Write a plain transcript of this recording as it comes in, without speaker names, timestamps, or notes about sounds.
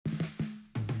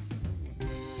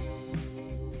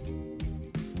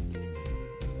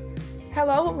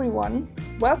Hello everyone,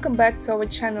 welcome back to our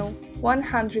channel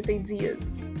 100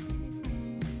 Ideas.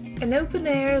 An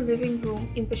open-air living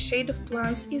room in the shade of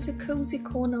plants is a cozy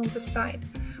corner on the side,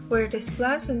 where it is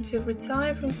pleasant to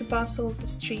retire from the bustle of the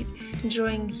street,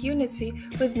 enjoying unity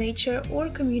with nature or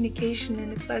communication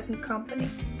in a pleasant company.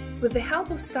 With the help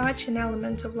of such an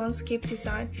element of landscape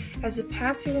design as a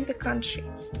patio in the country,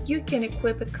 you can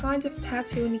equip a kind of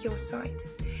patio on your site,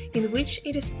 in which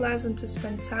it is pleasant to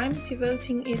spend time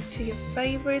devoting it to your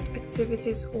favorite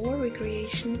activities or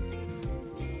recreation.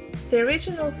 The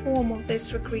original form of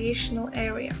this recreational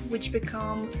area, which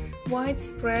became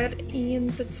widespread in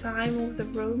the time of the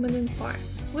Roman Empire,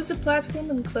 was a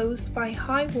platform enclosed by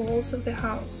high walls of the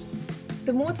house.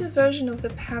 The modern version of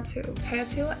the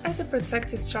patio as a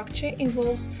protective structure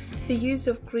involves the use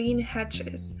of green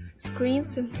hedges,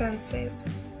 screens and fences.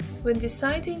 When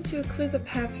deciding to equip a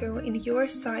patio in your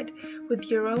site with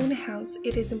your own house,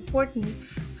 it is important,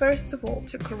 first of all,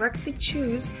 to correctly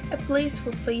choose a place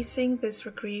for placing this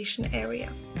recreation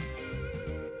area.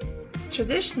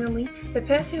 Traditionally, the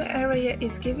patio area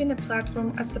is given a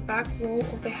platform at the back wall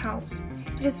of the house.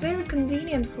 It is very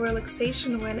convenient for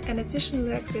relaxation when an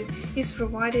additional exit is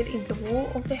provided in the wall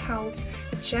of the house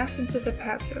adjacent to the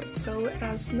patio, so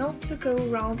as not to go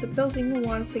around the building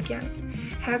once again,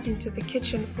 heading to the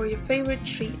kitchen for your favorite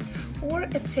treat, or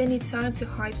at any time to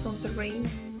hide from the rain.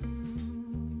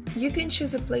 You can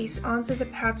choose a place under the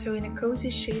patio in a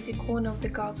cozy shady corner of the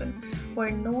garden,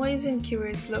 where noise and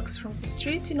curious looks from the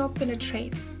street do not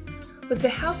penetrate. With the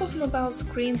help of mobile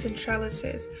screens and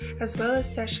trellises, as well as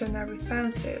stationary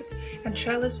fences and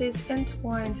trellises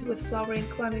entwined with flowering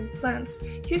climbing plants,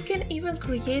 you can even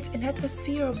create an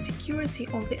atmosphere of security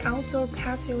on the outdoor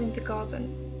patio in the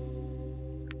garden.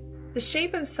 The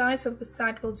shape and size of the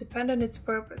site will depend on its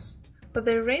purpose, but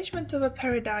the arrangement of a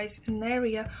paradise in an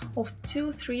area of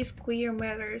 2-3 square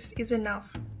meters is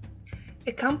enough.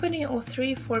 A company of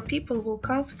 3-4 people will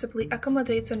comfortably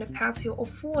accommodate on a patio of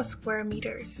 4 square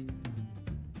meters.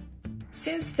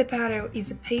 Since the patio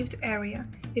is a paved area,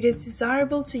 it is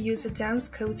desirable to use a dense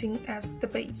coating as the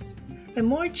base. A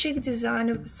more chic design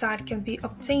of the site can be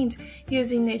obtained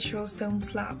using natural stone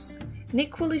slabs. An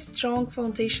equally strong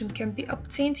foundation can be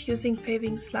obtained using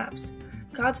paving slabs.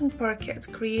 Garden parquet,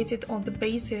 created on the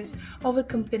basis of a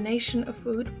combination of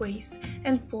wood waste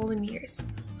and polymers,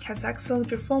 has excellent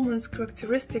performance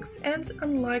characteristics and,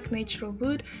 unlike natural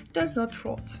wood, does not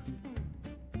rot.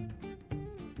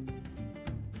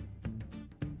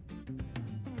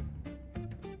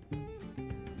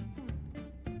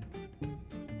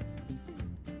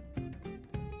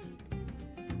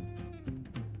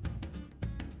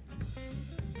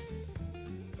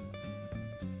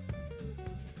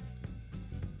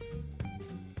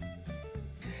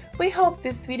 We hope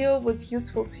this video was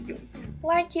useful to you.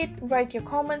 Like it, write your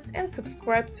comments and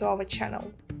subscribe to our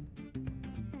channel.